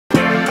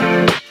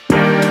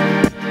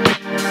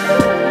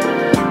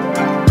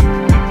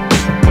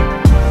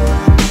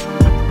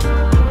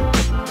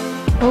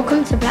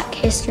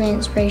History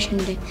Inspiration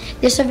Day.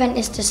 This event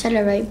is to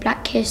celebrate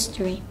Black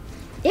history.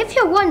 If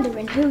you're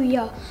wondering who we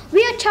are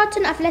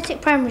Charlton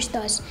Athletic primary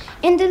stars.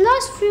 In the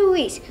last few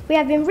weeks, we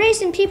have been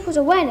raising people's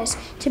awareness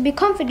to be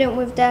confident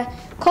with their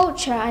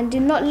culture and do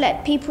not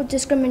let people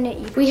discriminate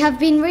you. We have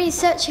been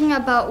researching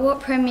about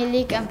what Premier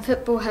League and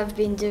football have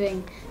been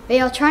doing. They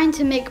are trying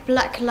to make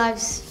Black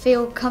lives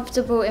feel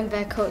comfortable in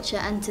their culture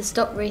and to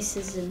stop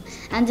racism.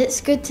 And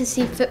it's good to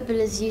see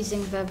footballers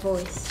using their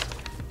voice.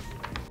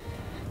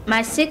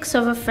 My 6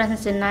 other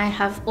friends and I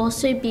have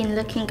also been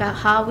looking at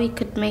how we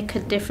could make a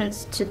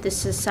difference to the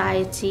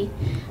society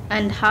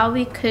and how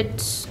we could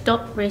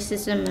stop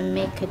racism and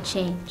make a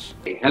change.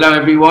 Hello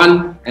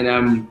everyone,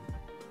 and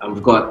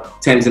we've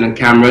got Tenzin and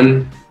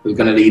Cameron who are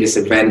going to lead this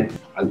event.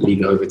 I'll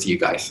leave it over to you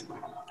guys.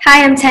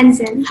 Hi, I'm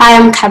Tenzin. Hi,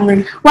 I'm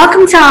Cameron.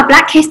 Welcome to our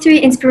Black History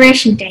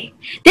Inspiration Day.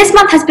 This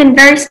month has been a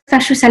very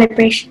special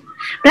celebration.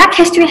 Black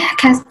history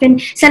has been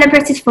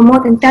celebrated for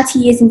more than 30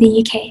 years in the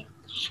UK.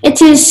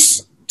 It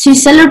is to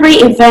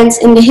celebrate events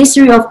in the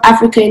history of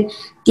African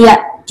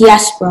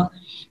diaspora,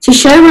 to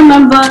show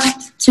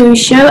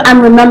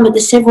and remember the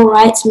civil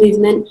rights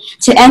movement,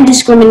 to end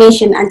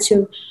discrimination and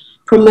to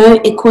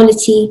promote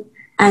equality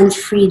and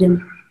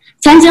freedom.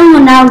 Tenzin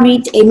will now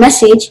read a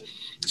message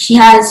she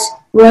has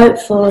wrote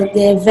for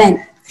the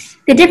event.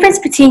 The difference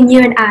between you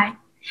and I.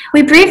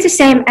 We breathe the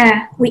same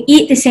air, we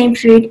eat the same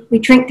food, we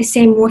drink the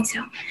same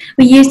water,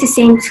 we use the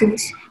same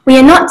tools. We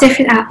are not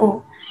different at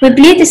all. We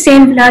bleed the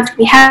same blood,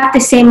 we have the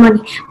same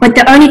money, but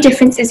the only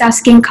difference is our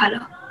skin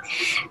colour.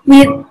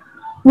 We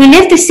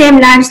live the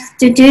same lives,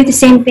 to do the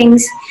same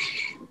things.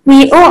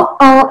 We all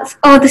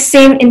are the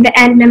same in the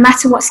end, no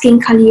matter what skin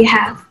colour you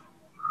have.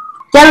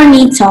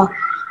 Neita,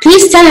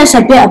 please tell us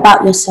a bit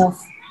about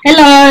yourself.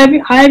 Hello,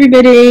 hi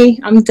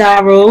everybody, I'm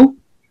Daryll.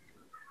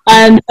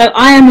 So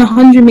I am a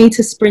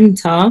 100-metre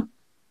sprinter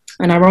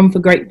and I run for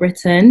Great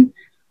Britain.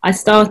 I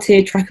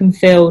started track and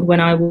field when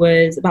I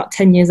was about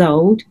 10 years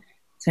old.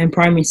 So in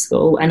primary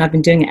school, and I've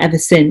been doing it ever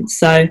since.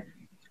 So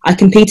I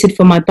competed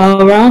for my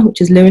borough,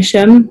 which is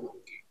Lewisham,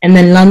 and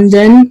then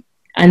London,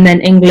 and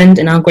then England,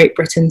 and now Great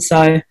Britain.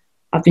 So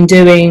I've been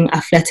doing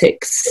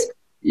athletics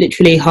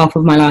literally half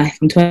of my life.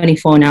 I'm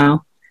 24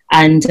 now,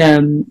 and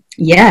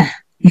yeah,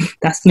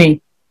 that's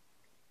me.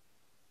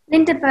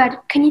 Linda Bird,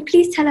 can you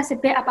please tell us a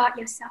bit about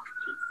yourself,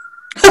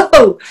 please?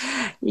 Oh,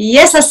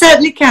 yes, I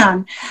certainly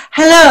can.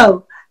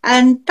 Hello,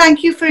 and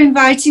thank you for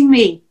inviting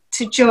me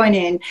to join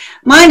in.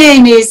 My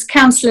name is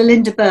Councillor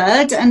Linda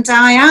Bird and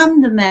I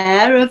am the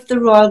Mayor of the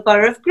Royal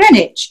Borough of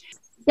Greenwich.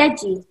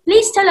 Deji,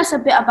 please tell us a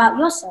bit about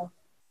yourself.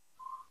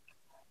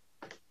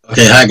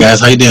 Okay, hi guys,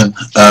 how you doing?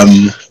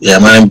 Yeah,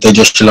 my name is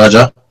Deji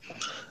Oshilaja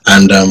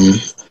and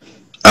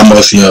I'm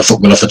also a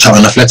footballer for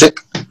Charlton Athletic.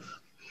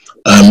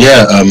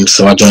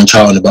 So I joined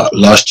Charlton about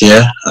last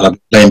year and I've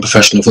been playing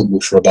professional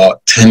football for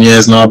about 10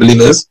 years now, I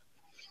believe it is.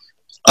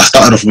 I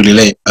started off really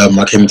late. I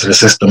came into the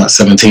system at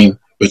 17.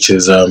 Which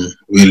is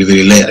really,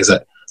 really late.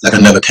 Like I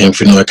never came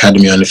through no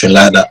academy or anything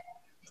like that.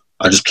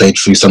 I just played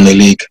through Sunday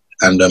League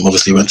and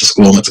obviously went to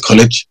school and went to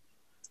college.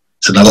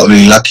 So I got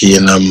really lucky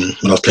and when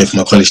I was playing for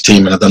my college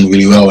team and I done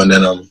really well, and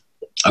then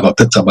I got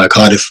picked up by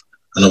Cardiff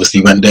and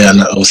obviously went there and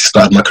obviously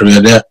started my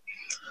career there.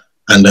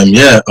 And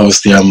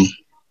obviously I'm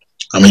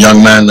a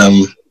young man,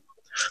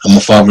 I'm a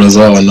father as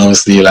well, and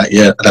obviously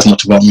that's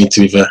much about me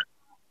to be fair.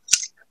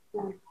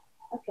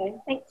 Okay,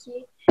 thank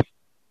you.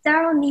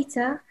 Daryll,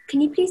 Neita,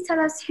 can you please tell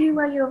us who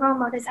were your role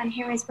models and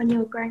heroes when you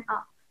were growing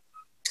up?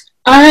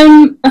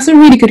 That's a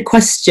really good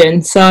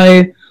question.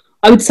 So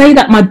I would say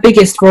that my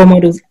biggest role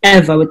models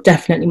ever were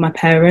definitely my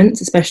parents,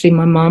 especially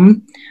my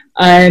mum.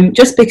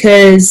 Just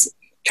because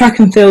track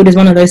and field is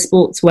one of those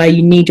sports where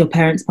you need your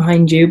parents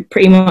behind you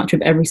pretty much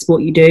with every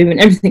sport you do and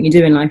everything you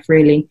do in life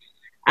really.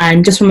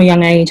 And just from a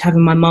young age,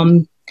 having my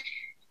mum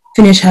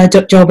finish her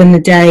job in the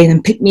day,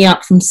 then pick me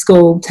up from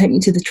school, take me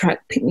to the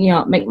track, pick me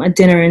up, make my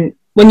dinner, and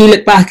when you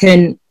look back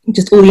and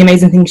just all the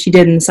amazing things she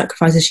did and the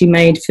sacrifices she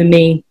made for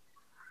me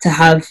to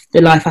have the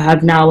life I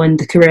have now and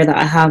the career that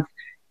I have,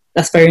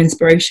 that's very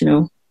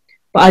inspirational.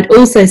 But I'd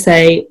also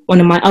say one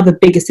of my other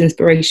biggest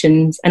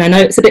inspirations, and I know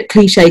it's a bit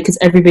cliche because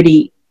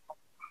everybody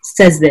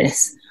says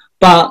this,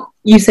 but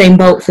Usain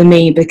Bolt for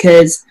me,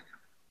 because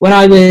when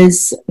I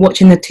was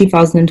watching the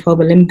 2012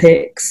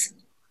 Olympics,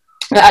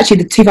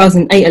 actually the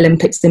 2008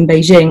 Olympics in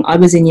Beijing, I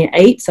was in year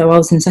 8, so I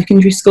was in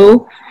secondary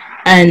school.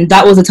 And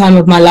that was a time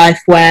of my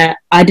life where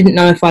I didn't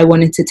know if I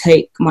wanted to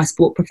take my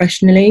sport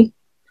professionally.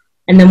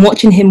 And then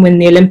watching him win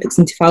the Olympics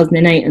in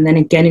 2008 and then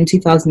again in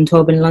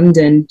 2012 in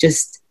London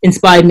just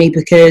inspired me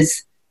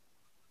because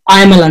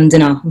I'm a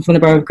Londoner. I'm from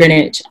the borough of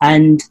Greenwich.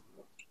 And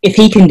if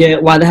he can do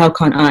it, why the hell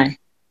can't I?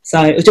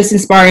 So it was just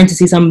inspiring to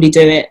see somebody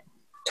do it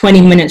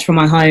 20 minutes from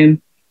my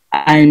home.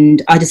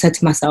 And I just said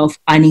to myself,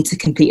 I need to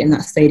compete in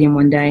that stadium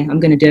one day. I'm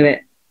going to do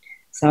it.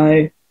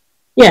 So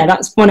yeah,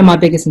 that's one of my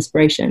biggest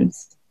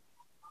inspirations.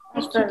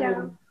 Thank you,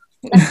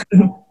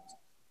 Daryll.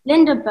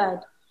 Linda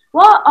Bird,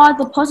 what are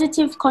the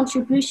positive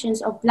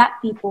contributions of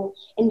Black people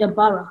in the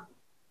borough?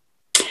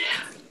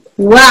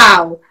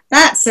 Wow,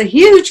 that's a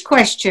huge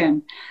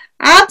question.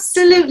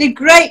 Absolutely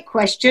great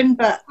question,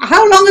 but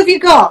how long have you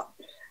got?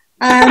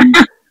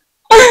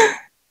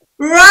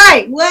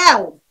 Right,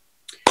 well,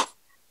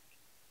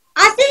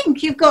 I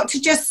think you've got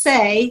to just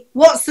say,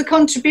 what's the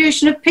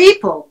contribution of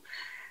people?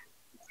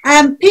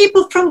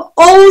 People from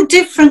all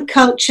different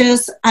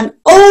cultures and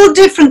all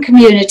different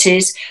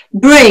communities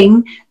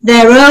bring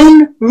their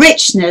own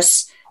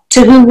richness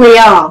to who we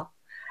are.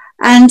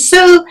 And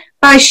so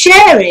by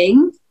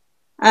sharing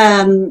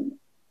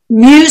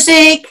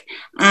music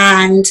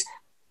and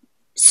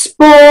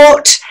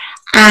sport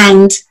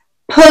and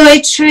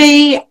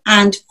poetry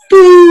and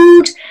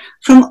food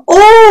from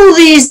all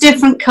these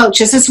different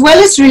cultures as well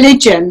as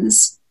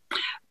religions,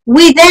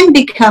 we then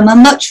become a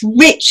much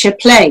richer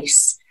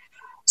place.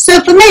 So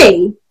for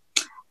me,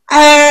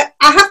 I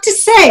have to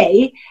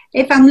say,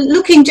 if I'm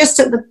looking just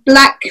at the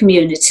Black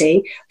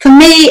community, for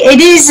me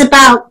it is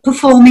about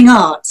performing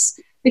arts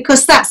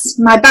because that's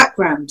my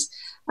background.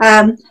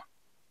 But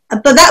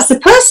that's a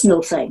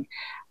personal thing.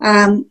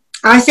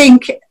 I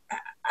think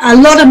a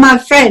lot of my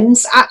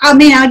friends, I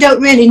mean, I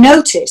don't really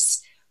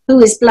notice who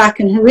is Black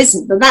and who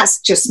isn't, but that's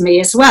just me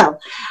as well.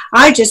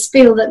 I just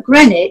feel that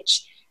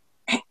Greenwich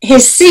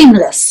is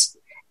seamless,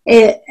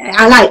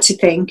 I like to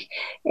think,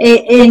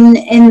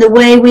 in the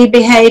way we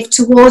behave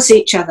towards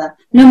each other,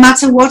 no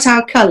matter what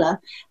our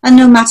colour and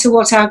no matter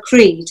what our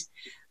creed.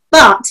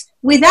 But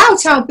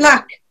without our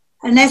Black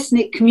and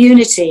ethnic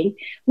community,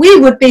 we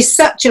would be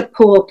such a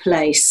poor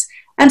place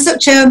and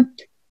such a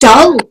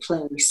dull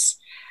place.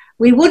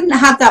 We wouldn't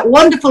have that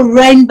wonderful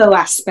rainbow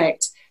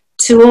aspect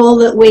to all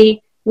that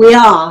we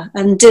are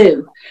and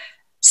do.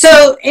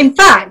 So, in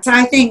fact,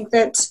 I think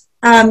that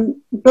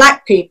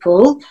Black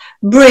people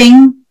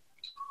bring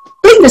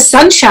the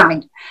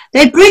sunshine.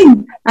 They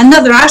bring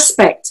another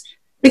aspect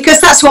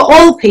because that's what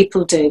all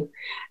people do.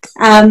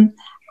 And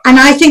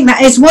I think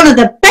that is one of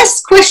the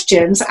best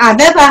questions I've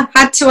ever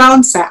had to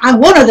answer and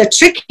one of the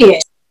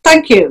trickiest.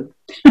 Thank you.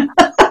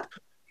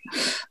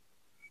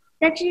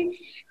 Deji,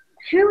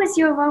 who was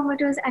your role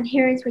models and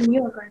heroes when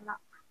you were growing up?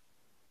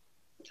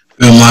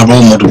 My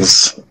role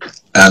models,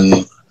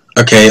 and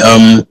okay,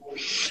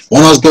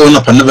 when I was growing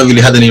up, I never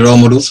really had any role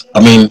models. I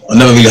mean, I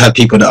never really had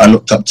people that I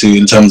looked up to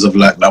in terms of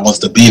like that I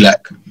wanted to be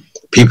like,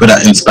 people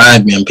that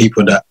inspired me and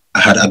people that I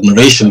had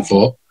admiration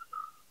for.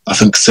 I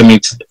think similar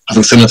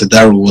to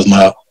Daryll was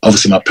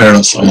obviously my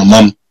parents or my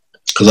mum,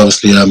 because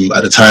obviously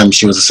at the time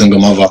she was a single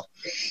mother.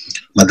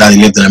 My daddy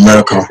lived in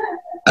America,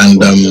 and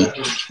my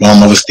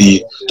mum,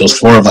 obviously there was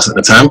 4 of us at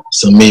the time,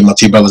 so me, my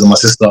 2 brothers and my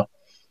sister.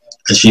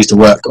 And she used to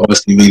work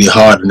obviously really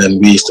hard, and then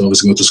we used to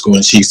obviously go to school,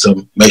 and she used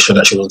to make sure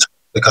that she would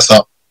pick us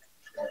up,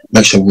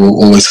 make sure we were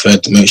always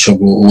fed, make sure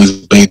we were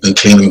always bathed and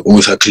clean, we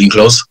always had clean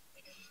clothes.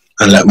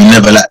 And like we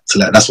never lacked,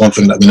 like that's one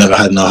thing that we never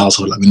had in our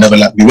household. Like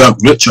we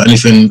weren't rich or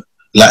anything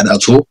like that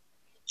at all,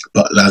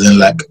 but as in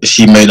like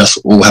she made us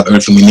all have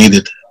everything we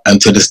needed.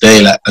 And to this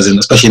day, like as in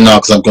especially now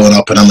because I've grown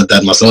up and I'm a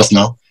dad myself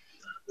now,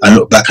 I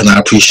look back and I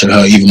appreciate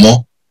her even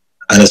more.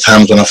 And there's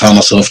times when I found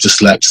myself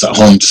just at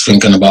home, just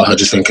thinking about her,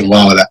 just thinking,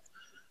 wow, like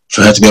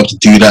for her to be able to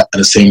do that at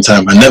the same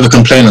time and never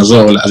complain as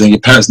well. Like, as in your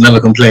parents never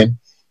complain.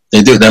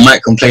 They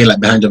might complain like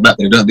behind your back,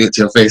 but they don't do it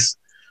to your face.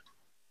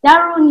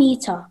 Daryll,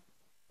 Neita,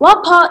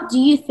 what part do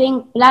you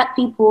think Black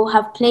people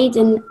have played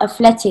in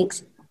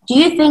athletics? Do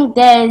you think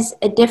there's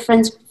a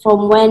difference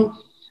from when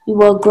you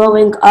were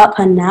growing up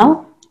and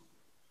now?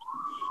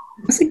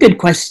 That's a good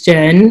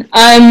question.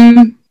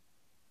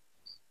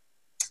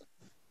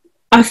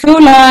 I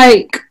feel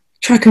like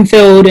track and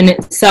field in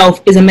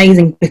itself is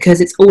amazing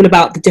because it's all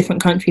about the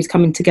different countries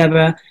coming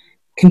together,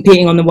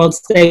 competing on the world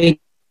stage.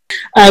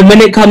 When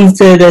it comes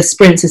to the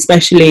sprints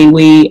especially,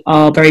 we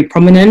are very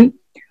prominent.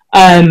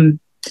 And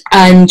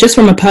just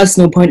from a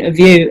personal point of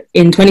view,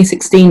 in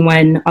 2016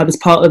 when I was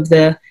part of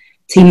the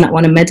team that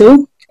won a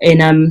medal in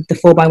the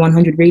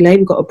 4x100 relay,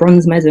 we got a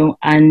bronze medal,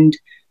 and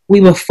we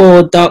were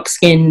 4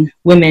 dark-skinned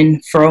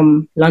women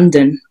from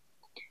London.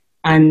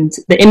 And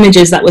the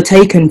images that were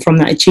taken from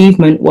that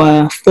achievement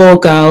were 4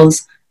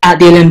 girls at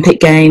the Olympic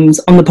Games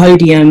on the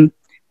podium,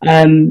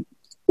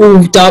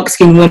 all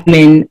dark-skinned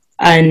women,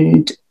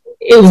 and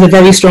it was a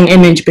very strong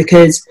image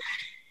because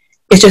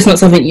it's just not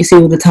something you see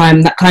all the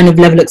time, that kind of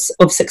level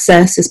of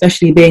success,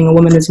 especially being a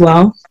woman as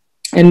well.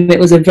 And it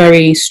was a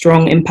very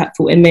strong,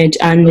 impactful image,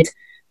 and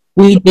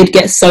we did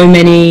get so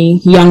many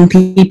young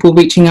people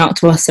reaching out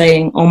to us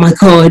saying, oh my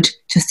God,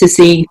 just to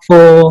see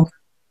 4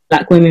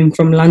 Black women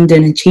from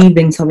London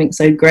achieving something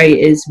so great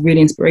is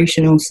really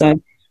inspirational.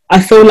 So I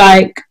feel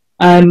like,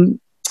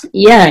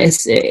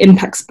 it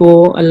impacts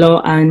sport a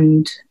lot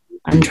and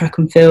track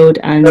and field,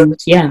 and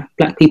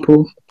Black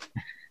people,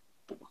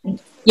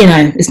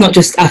 it's not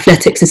just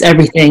athletics, it's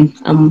everything,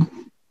 and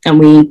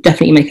we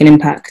definitely make an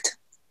impact.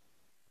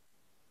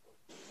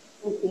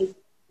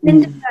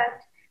 Linda Bird,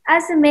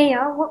 as a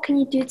mayor, what can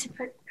you do to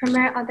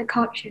promote other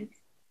cultures?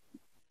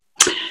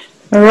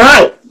 All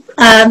right.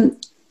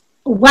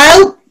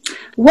 Well,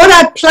 what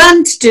I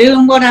plan to do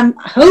and what I'm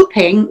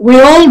hoping we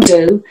all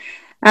do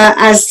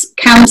as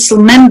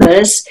council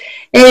members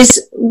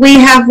is we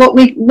have what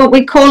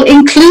we call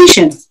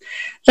inclusion.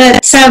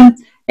 That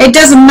it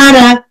doesn't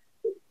matter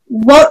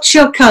what's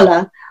your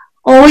colour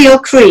or your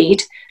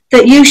creed,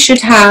 that you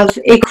should have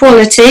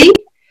equality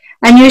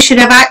and you should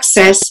have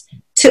access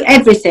to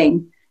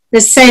everything,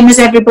 the same as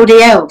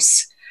everybody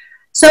else.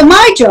 So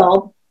my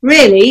job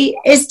really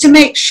is to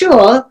make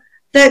sure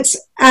that,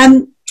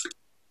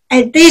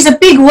 these are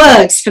big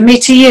words for me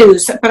to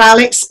use, but I'll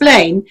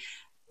explain,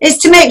 is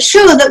to make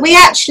sure that we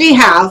actually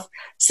have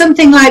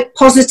something like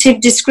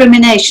positive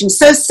discrimination.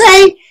 So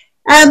say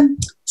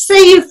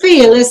you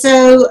feel as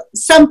though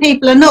some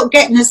people are not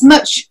getting as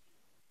much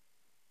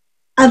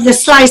of the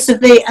slice of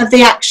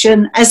the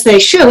action as they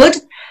should,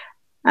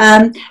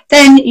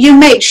 then you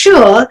make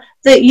sure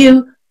that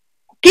you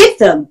give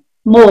them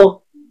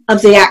more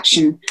of the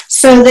action,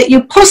 so that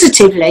you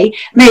positively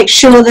make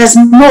sure there's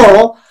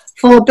more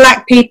for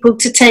black people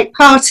to take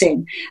part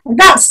in. And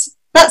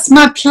that's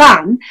my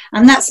plan,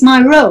 and that's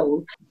my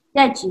role.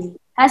 Deji,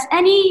 has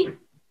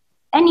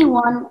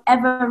anyone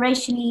ever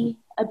racially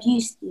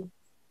abused you?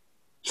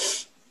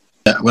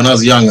 Yeah, when I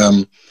was young,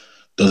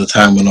 there was a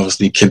time when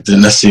obviously kids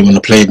didn't necessarily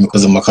want to play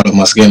because of my colour of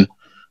my skin.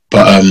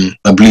 But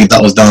I believe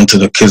that was down to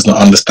the kids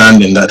not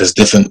understanding that there's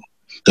different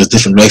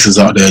races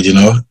out there, you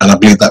know. And I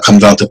believe that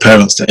comes down to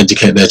parents to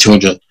educate their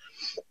children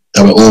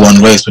that we're all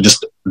one race, but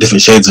just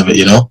different shades of it,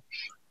 you know.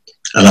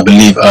 And I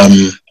believe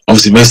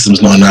obviously racism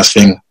is not a nice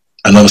thing,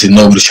 and obviously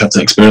nobody should have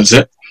to experience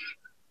it.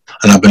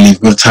 And I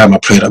believe with time, I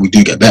pray that we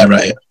do get better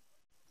at it.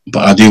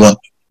 But I do want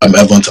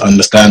everyone to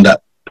understand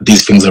that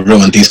these things are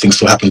real and these things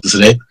still happen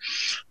today.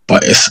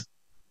 But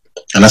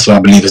and that's why I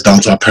believe it's down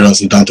to our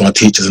parents and down to our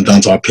teachers and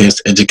down to our peers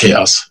to educate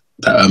us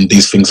that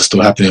these things are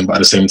still happening. But at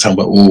the same time,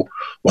 we're all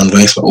one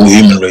race, we're all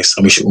human race,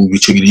 and we should all be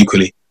treated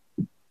equally.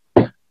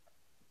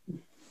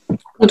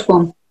 Good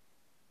one.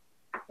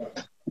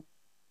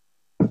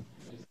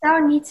 So,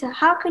 Neita,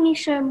 how can you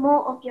show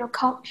more of your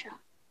culture?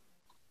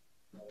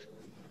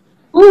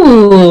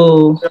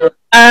 Ooh,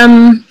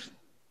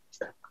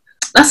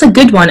 that's a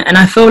good one, and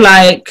I feel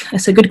like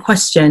it's a good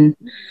question.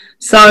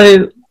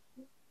 So,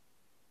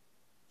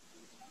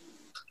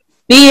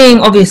 being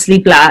obviously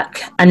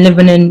black and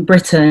living in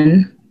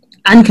Britain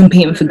and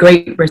competing for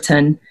Great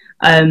Britain,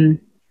 at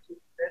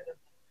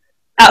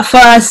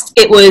first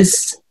it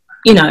was,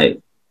 you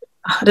know,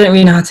 I don't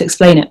really know how to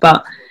explain it,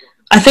 but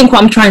I think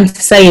what I'm trying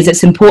to say is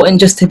it's important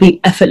just to be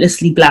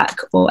effortlessly black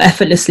or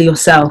effortlessly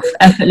yourself,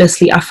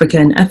 effortlessly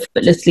African,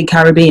 effortlessly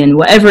Caribbean,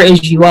 whatever it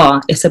is you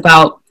are. It's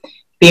about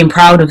being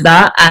proud of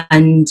that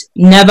and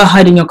never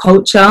hiding your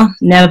culture,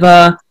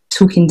 never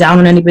talking down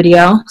on anybody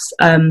else.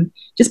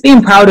 Just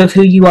being proud of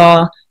who you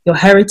are, your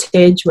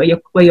heritage, where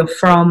you're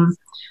from,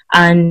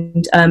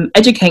 and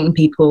educating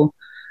people,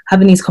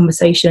 having these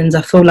conversations.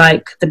 I feel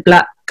like the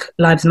Black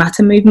Lives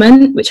Matter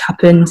movement, which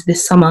happened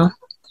this summer,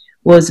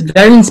 was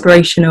very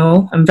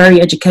inspirational and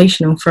very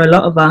educational for a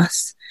lot of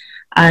us.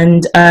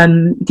 And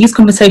these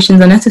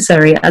conversations are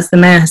necessary. As the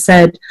Mayor has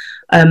said,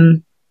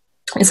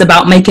 it's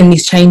about making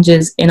these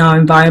changes in our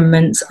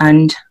environments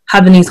and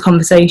having these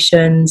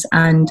conversations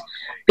and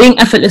being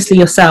effortlessly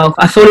yourself.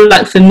 I feel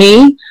like for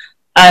me,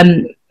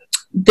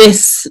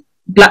 this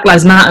Black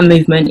Lives Matter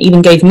movement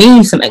even gave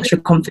me some extra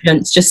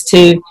confidence just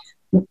to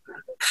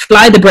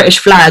fly the British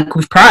flag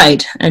with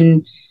pride.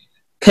 And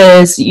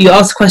because you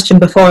asked a question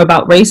before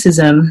about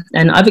racism,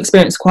 and I've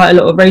experienced quite a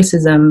lot of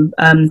racism.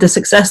 The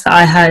success that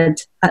I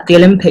had at the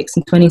Olympics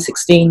in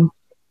 2016,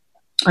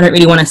 I don't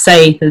really want to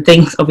say the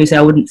things, obviously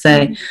I wouldn't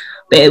say,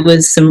 but it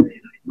was some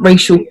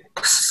racial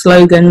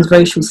slogans,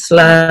 racial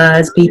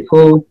slurs,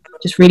 people,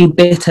 just really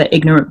bitter,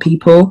 ignorant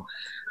people,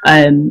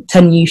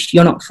 telling you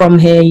you're not from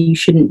here, you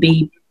shouldn't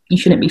be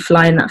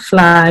flying that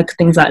flag,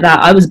 things like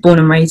that. I was born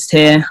and raised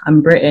here,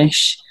 I'm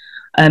British,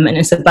 and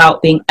it's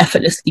about being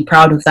effortlessly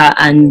proud of that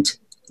and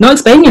not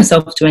explaining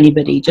yourself to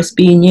anybody, just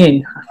being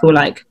you. I feel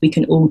like we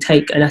can all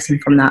take a lesson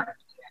from that.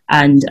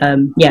 And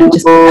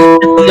just be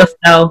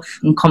yourself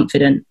and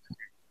confident.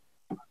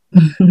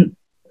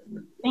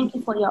 Thank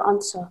you for your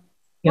answer.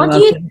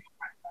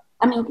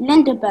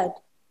 Linda Bird,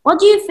 what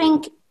do you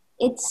think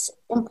it's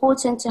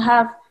important to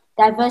have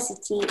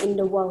diversity in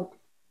the world?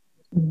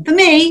 For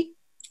me,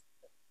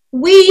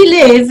 we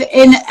live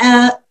in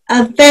a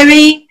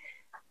very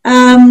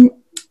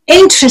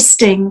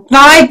interesting,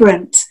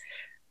 vibrant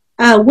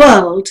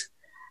world,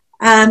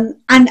 and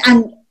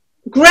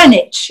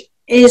Greenwich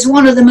is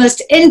one of the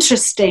most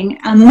interesting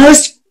and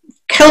most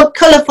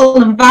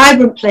colourful and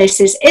vibrant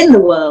places in the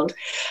world.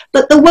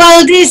 But the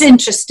world is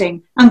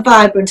interesting and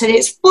vibrant, and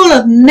it's full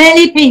of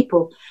many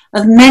people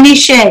of many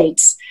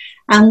shades,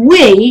 and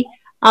we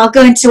are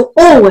going to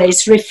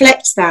always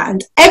reflect that,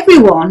 and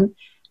everyone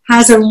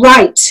has a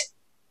right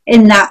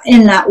in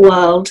that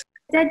world.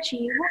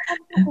 Deji, what can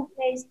football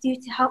players do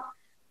to help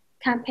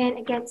campaign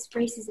against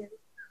racism?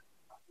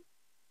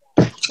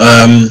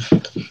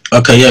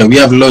 Okay, yeah, we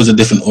have loads of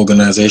different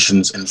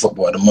organisations in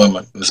football at the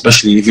moment, and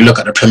especially if you look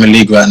at the Premier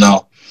League right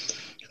now,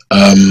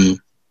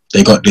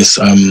 they got this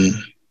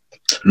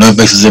no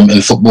racism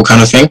in football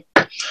kind of thing,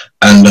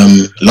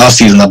 and last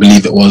season I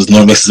believe it was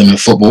no racism in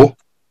football,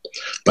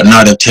 but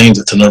now they've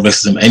changed it to no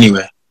racism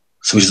anywhere,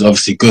 so which is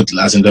obviously good,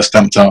 as in they've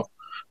stamped out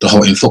the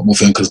whole in football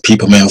thing, because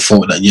people may have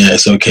thought that, yeah,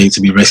 it's okay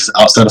to be racist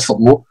outside of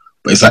football,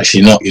 but it's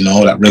actually not, you know,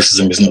 like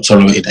racism is not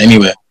tolerated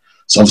anywhere.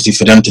 So obviously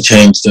for them to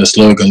change the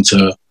slogan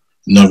to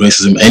no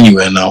racism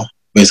anywhere now,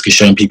 basically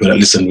showing people that,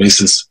 listen,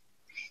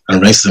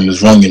 racism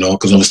is wrong, you know,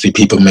 because obviously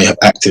people may have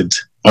acted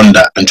on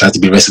that and tried to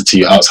be racist to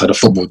you outside of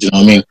football, do you know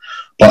what I mean?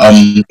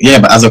 But yeah,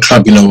 but as a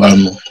club, you know,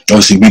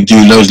 obviously we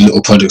do loads of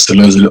little projects,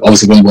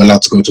 obviously when we're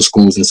allowed to go to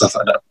schools and stuff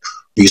like that,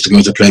 we used to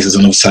go to places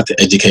and obviously try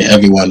to educate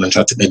everyone and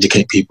try to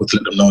educate people to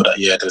let them know that,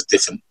 yeah, there's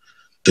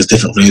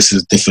different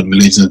races, different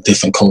religions,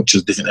 different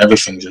cultures, different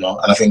everything, you know.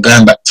 And I think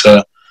going back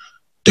to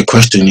the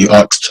question you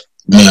asked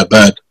me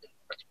about,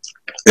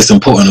 it's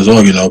important as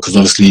well, you know, because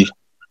obviously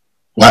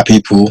white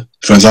people,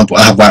 for example,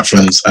 I have white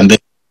friends and they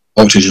have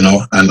cultures, you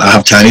know, and I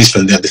have Chinese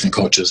friends, they have different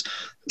cultures.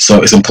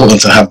 So it's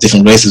important to have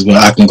different races where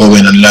I can go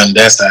in and learn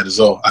their side as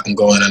well. I can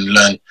go in and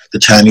learn the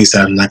Chinese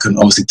side and I can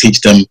obviously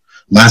teach them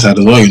my side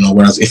as well, you know.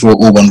 Whereas if we're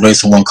all one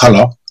race and one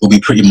colour, it'll be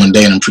pretty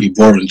mundane and pretty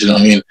boring, do you know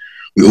what I mean?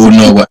 We all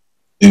know what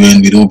we're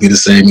doing, we'd all be the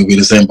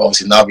same, but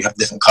obviously now we have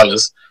different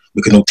colours.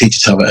 We can all teach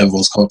each other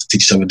everyone's culture,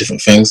 teach each other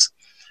different things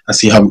and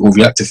see how we all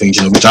react to things,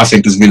 you know, which I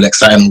think is really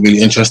exciting and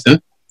really interesting.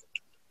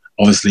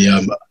 Obviously,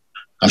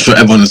 I'm sure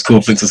everyone in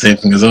school thinks the same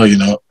thing as well, you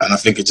know, and I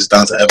think it's just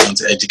down to everyone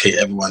to educate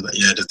everyone that,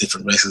 yeah, there's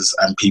different races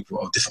and people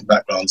of different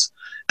backgrounds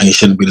and you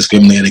shouldn't be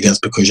discriminated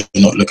against because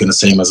you're not looking the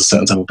same as a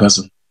certain type of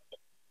person.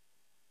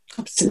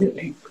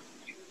 Absolutely.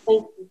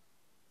 Thank you.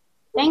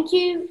 Thank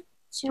you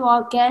to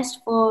our guests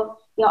for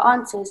your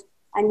answers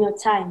and your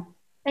time.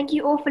 Thank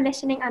you all for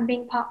listening and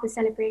being part of the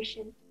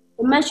celebration.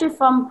 The message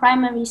from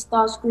Primary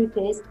Stars Group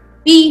is: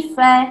 be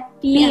fair,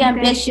 be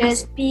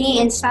ambitious, be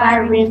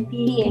inspiring,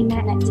 be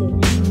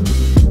connected.